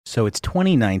So it's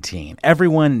 2019.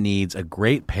 Everyone needs a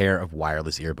great pair of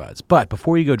wireless earbuds. But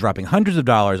before you go dropping hundreds of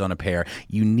dollars on a pair,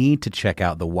 you need to check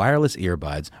out the wireless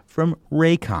earbuds from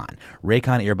Raycon.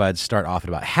 Raycon earbuds start off at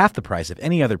about half the price of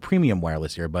any other premium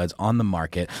wireless earbuds on the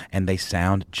market, and they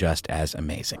sound just as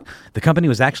amazing. The company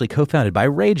was actually co-founded by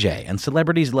Ray J, and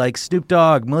celebrities like Snoop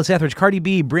Dogg, Melissa Etheridge, Cardi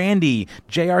B, Brandy,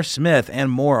 J.R. Smith,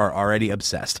 and more are already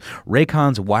obsessed.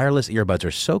 Raycon's wireless earbuds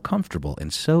are so comfortable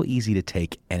and so easy to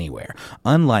take anywhere.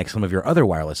 Unlike some of your other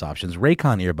wireless options,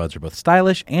 Raycon earbuds are both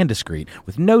stylish and discreet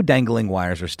with no dangling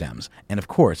wires or stems. And of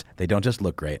course, they don't just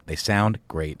look great, they sound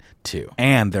great too.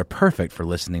 And they're perfect for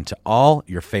listening to all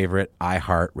your favorite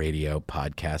iHeartRadio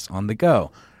podcasts on the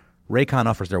go. Raycon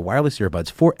offers their wireless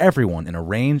earbuds for everyone in a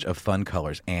range of fun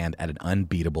colors and at an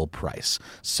unbeatable price.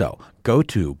 So go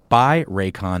to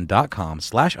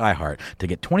buyraycon.com/iHeart to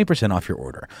get 20% off your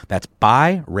order. That's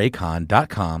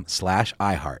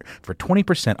buyraycon.com/iHeart for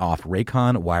 20% off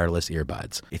Raycon wireless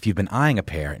earbuds. If you've been eyeing a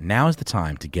pair, now is the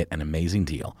time to get an amazing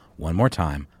deal. One more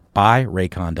time,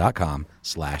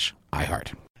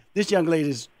 buyraycon.com/iHeart. This young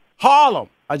lady's Harlem.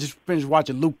 I just finished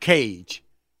watching Luke Cage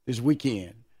this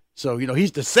weekend. So,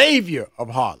 he's the savior of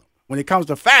Harlem. When it comes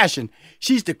to fashion,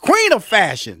 she's the queen of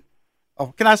fashion.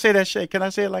 Oh, can I say that, Shay? Can I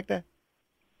say it like that?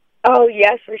 Oh,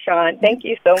 yes, Rashawn. Thank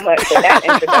you so much for that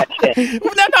introduction.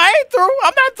 No, I ain't through.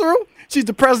 I'm not through. She's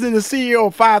the president and CEO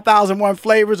of 5001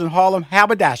 Flavors and Harlem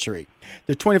Haberdashery.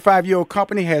 The 25-year-old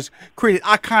company has created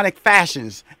iconic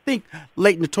fashions. Think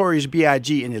late Notorious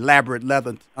B.I.G. in elaborate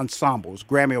leather ensembles,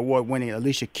 Grammy Award-winning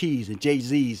Alicia Keys and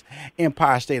Jay-Z's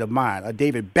Empire State of Mind, or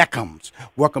David Beckham's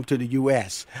Welcome to the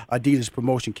U.S. Adidas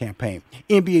promotion campaign,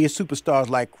 NBA superstars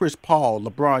like Chris Paul,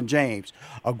 LeBron James,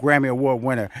 a Grammy Award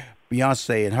winner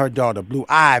Beyonce and her daughter Blue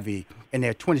Ivy in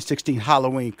their 2016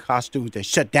 Halloween costumes that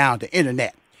shut down the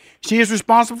internet. She is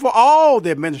responsible for all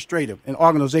the administrative and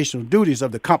organizational duties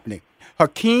of the company. Her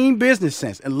keen business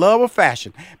sense and love of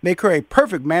fashion make her a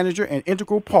perfect manager and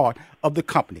integral part of the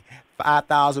company.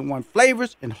 5001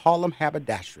 Flavors and Harlem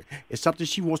Haberdashery is something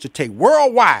she wants to take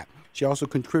worldwide. She also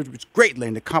contributes greatly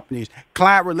in the company's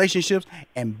client relationships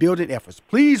and building efforts.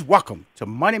 Please welcome to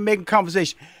Money Making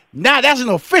Conversation. Now that's an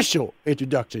official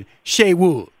introduction, Shay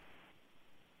Wood.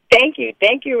 Thank you,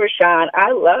 Rashawn.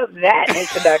 I love that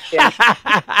introduction.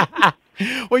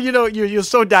 Well, you're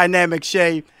so dynamic,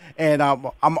 Shay. And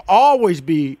I'm always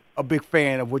be a big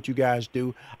fan of what you guys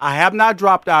do. I have not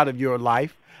dropped out of your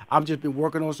life. I've just been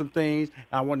working on some things.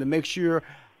 I wanted to make sure,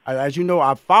 as you know,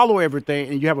 I follow everything,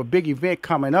 and you have a big event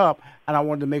coming up, and I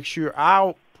wanted to make sure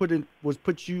I'll put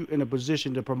you in a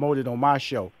position to promote it on my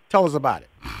show. Tell us about it.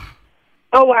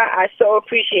 Oh, I so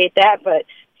appreciate that. But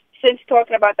since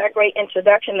talking about that great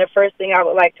introduction, the first thing I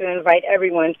would like to invite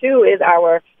everyone to is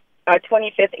our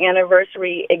 25th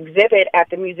anniversary exhibit at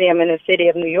the museum in the city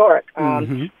of New York.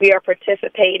 We are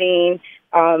participating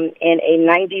in a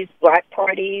 90s Black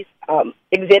Parties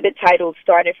exhibit titled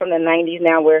Started from the 90s,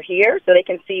 Now We're Here, so they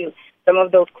can see some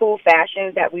of those cool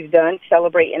fashions that we've done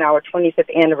celebrating our 25th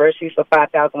anniversary for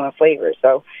 5001 Flavors.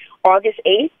 So August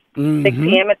 8th, 6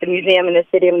 p.m. at the museum in the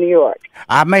city of New York.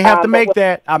 I may have to make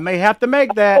that.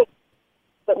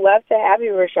 Would love to have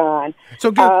you, Rashawn.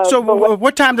 So good.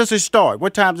 What time does it start? I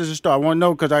want to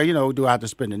know because do I have to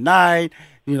spend the night?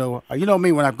 You know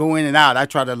me, when I go in and out, I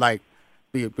try to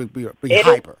be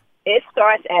hyper. It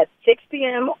starts at 6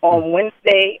 p.m. on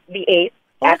Wednesday the 8th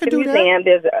at the museum.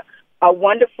 There's a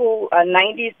wonderful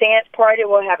 90s dance party.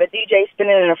 We'll have a DJ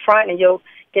spinning in the front, and you'll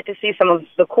get to see some of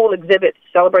the cool exhibits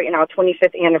celebrating our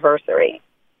 25th anniversary.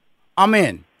 I'm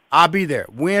in. I'll be there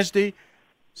Wednesday.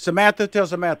 Tell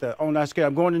Samantha on that scale.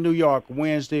 I'm going to New York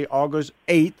Wednesday, August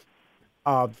 8th,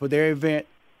 for their event,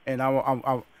 and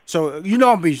I'm so I'm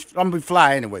gonna be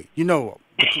fly anyway. I'm gonna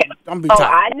be tired.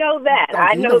 I know that.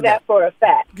 I know that for a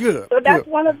fact. Good. So that's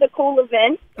one of the cool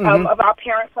events of our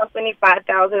parent company,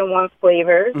 5001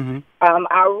 Flavors.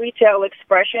 Our retail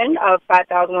expression of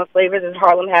 5001 Flavors is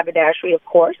Harlem Haberdashery, of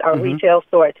course. Our retail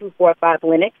store at 245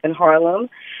 Lenox in Harlem.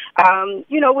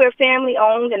 We're a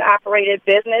family-owned and operated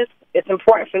business. It's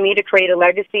important for me to create a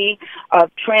legacy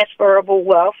of transferable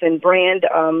wealth and brand,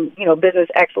 business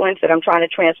excellence that I'm trying to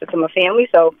transfer to my family.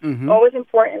 So always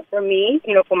important for me,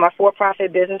 for my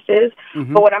for-profit businesses.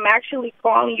 But what I'm actually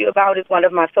calling you about is one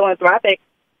of my philanthropic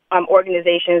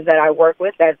organizations that I work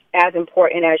with that's as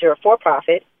important as your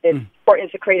for-profit. It's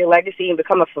important to create a legacy and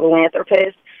become a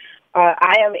philanthropist.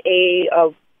 I am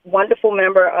a wonderful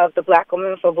member of the Black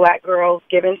Women for Black Girls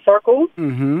Giving Circle.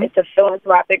 It's a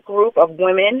philanthropic group of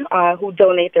women who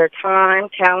donate their time,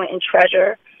 talent, and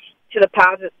treasure to the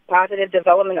positive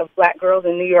development of Black girls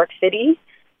in New York City.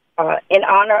 In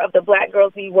honor of the Black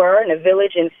girls we were, and the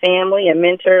village and family and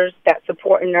mentors that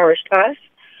support and nourished us,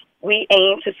 we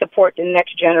aim to support the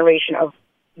next generation of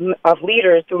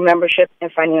leaders through membership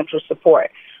and financial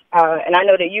support. And I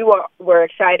know that you were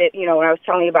excited, when I was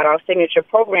telling you about our signature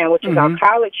program, which is our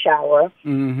college shower,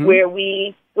 where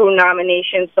we, through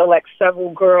nomination, select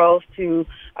several girls to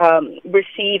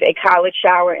receive a college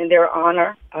shower in their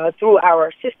honor. Through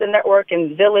our sister network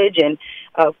and village and,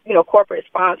 corporate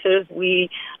sponsors, we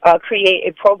create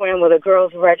a program where the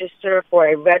girls register for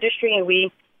a registry, and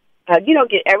we,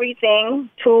 get everything,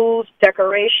 tools,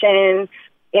 decoration,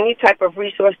 any type of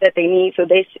resource that they need so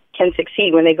they can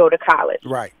succeed when they go to college.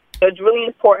 Right. So it's really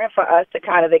important for us to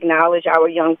kind of acknowledge our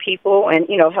young people and,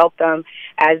 help them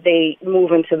as they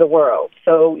move into the world.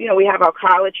 So, we have our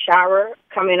college shower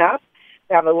coming up.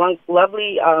 We have a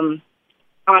lovely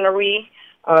honoree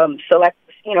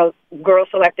girls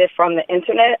selected from the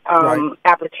internet,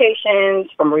 applications,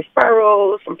 from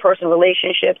referrals, from personal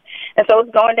relationships. And so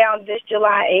it's going down this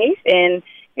July 8th. And,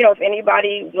 if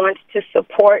anybody wants to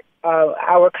support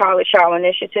our College Shower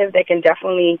initiative, they can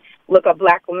definitely look up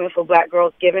Black Women for Black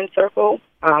Girls Giving Circle.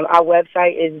 Our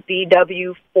website is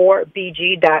bw4bg.org.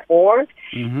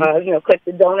 Click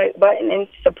the donate button and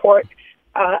support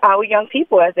our young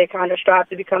people as they kind of strive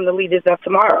to become the leaders of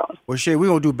tomorrow. Well, Shay, we're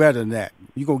going to do better than that.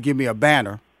 You're going to give me a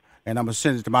banner, and I'm going to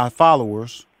send it to my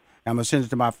followers. I'm going to send it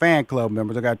to my fan club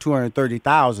members. I got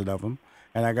 230,000 of them,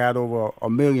 and I got over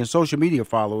 1 million social media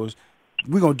followers.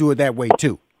 We're going to do it that way,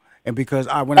 too. And because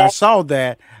when I saw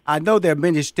that, I know there are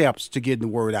many steps to getting the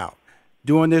word out.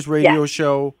 Doing this radio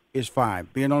show is fine.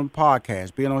 Being on the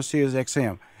podcast, being on Sirius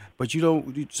XM. But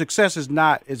success is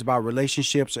about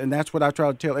relationships. And that's what I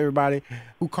try to tell everybody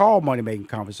who call Money Making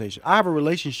Conversation. I have a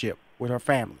relationship with her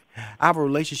family. I have a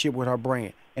relationship with her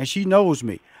brand. And she knows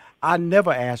me. I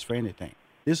never ask for anything.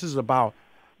 This is about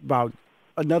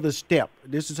another step.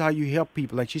 This is how you help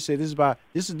people. Like she said, this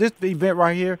event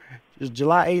right here is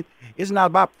July 8th. It's not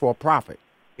about for a profit.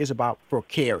 It's about for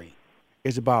caring.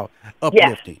 It's about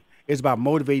uplifting. It's about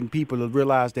motivating people to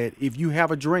realize that if you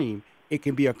have a dream, it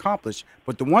can be accomplished.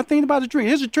 But the one thing about a dream,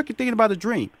 here's the tricky thing about a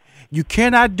dream. You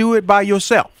cannot do it by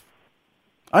yourself.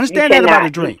 Understand that about a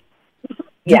dream.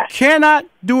 You cannot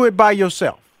do it by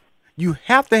yourself. You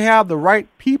have to have the right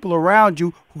people around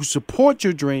you who support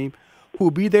your dream, who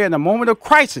will be there in a moment of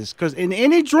crisis. Because in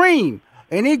any dream,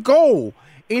 any goal,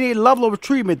 any level of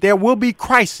treatment, there will be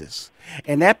crisis.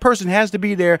 And that person has to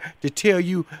be there to tell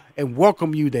you and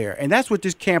welcome you there. And that's what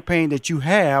this campaign that you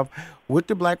have with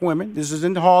the Black women. This is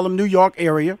in the Harlem, New York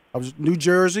area. New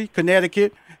Jersey,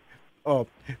 Connecticut,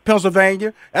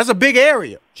 Pennsylvania. That's a big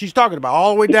area she's talking about.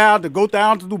 All the way down to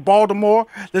Baltimore.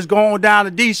 Let's go on down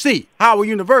to D.C., Howard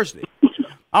University.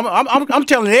 I'm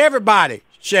telling everybody,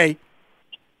 Shay.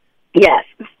 Yes.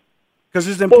 Because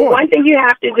it's important. Well, one thing you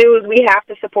have to do is we have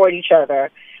to support each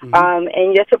other.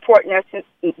 And your support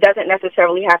doesn't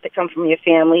necessarily have to come from your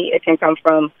family. It can come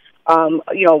from,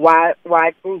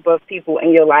 wide group of people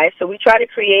in your life. So we try to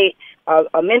create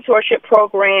a mentorship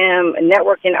program, a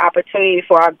networking opportunity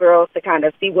for our girls to kind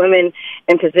of see women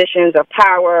in positions of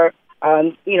power.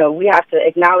 We have to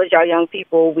acknowledge our young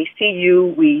people. We see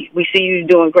you. We see you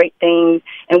doing great things,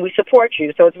 and we support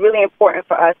you. So it's really important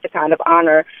for us to kind of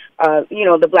honor,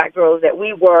 the Black girls that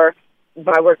we were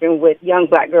by working with young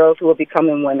Black girls who are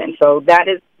becoming women. So that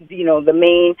is, the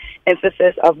main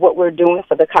emphasis of what we're doing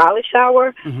for the college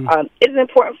shower. It's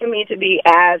important for me to be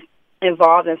as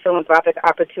involved in philanthropic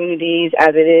opportunities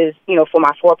as it is, for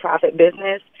my for-profit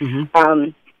business.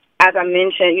 As I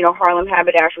mentioned, Harlem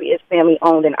Haberdashery is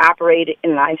family-owned and operated,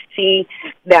 and I see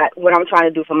that what I'm trying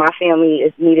to do for my family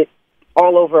is needed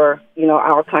all over,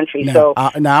 our country. Now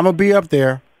I'm going to be up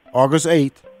there August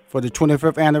 8th for the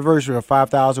 25th anniversary of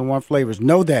 5001 Flavors.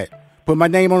 Know that. Put my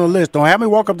name on the list. Don't have me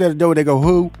walk up there the door. They go,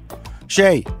 who?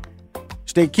 Shay.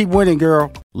 Keep winning, girl.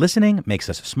 Listening makes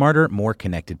us smarter, more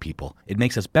connected people. It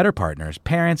makes us better partners,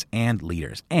 parents, and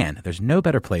leaders. And there's no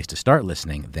better place to start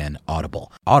listening than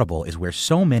Audible. Audible is where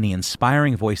so many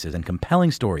inspiring voices and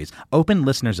compelling stories open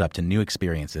listeners up to new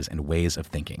experiences and ways of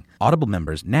thinking. Audible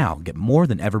members now get more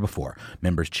than ever before.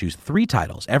 Members choose 3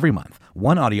 titles every month,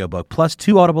 1 audiobook plus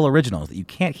 2 Audible originals that you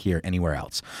can't hear anywhere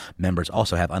else. Members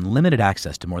also have unlimited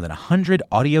access to more than 100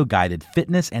 audio-guided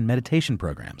fitness and meditation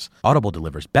programs. Audible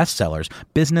delivers bestsellers,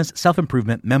 business,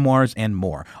 self-improvement, memoirs, and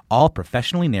more, all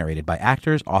professionally narrated by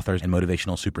actors, authors, and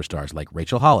motivational superstars like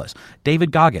Rachel Hollis,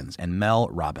 David Goggins, and Mel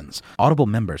Robbins. Audible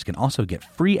members can also get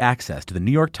free access to the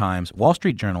New York Times, Wall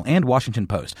Street Journal, and Washington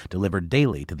Post delivered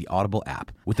daily to the Audible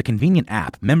app. With the convenient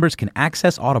app, members can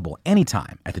access Audible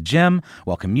anytime, at the gym,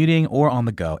 while commuting, or on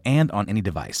the go, and on any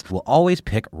device. We'll always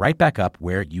pick right back up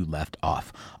where you left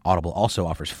off. Audible also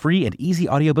offers free and easy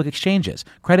audiobook exchanges,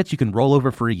 credits you can roll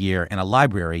over for a year, and a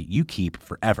library you keep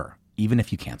forever, even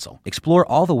if you cancel. Explore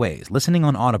all the ways listening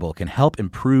on Audible can help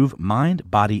improve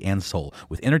mind, body, and soul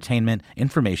with entertainment,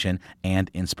 information, and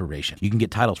inspiration. You can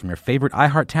get titles from your favorite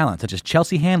iHeart talent such as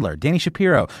Chelsea Handler, Danny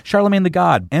Shapiro, Charlemagne the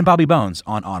God, and Bobby Bones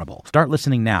on Audible. Start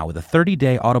listening now with a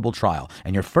 30-day Audible trial,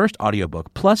 and your first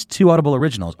audiobook plus 2 Audible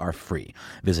originals are free.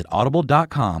 Visit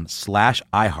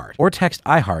audible.com/iHeart or text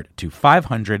iHeart to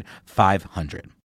 500-500.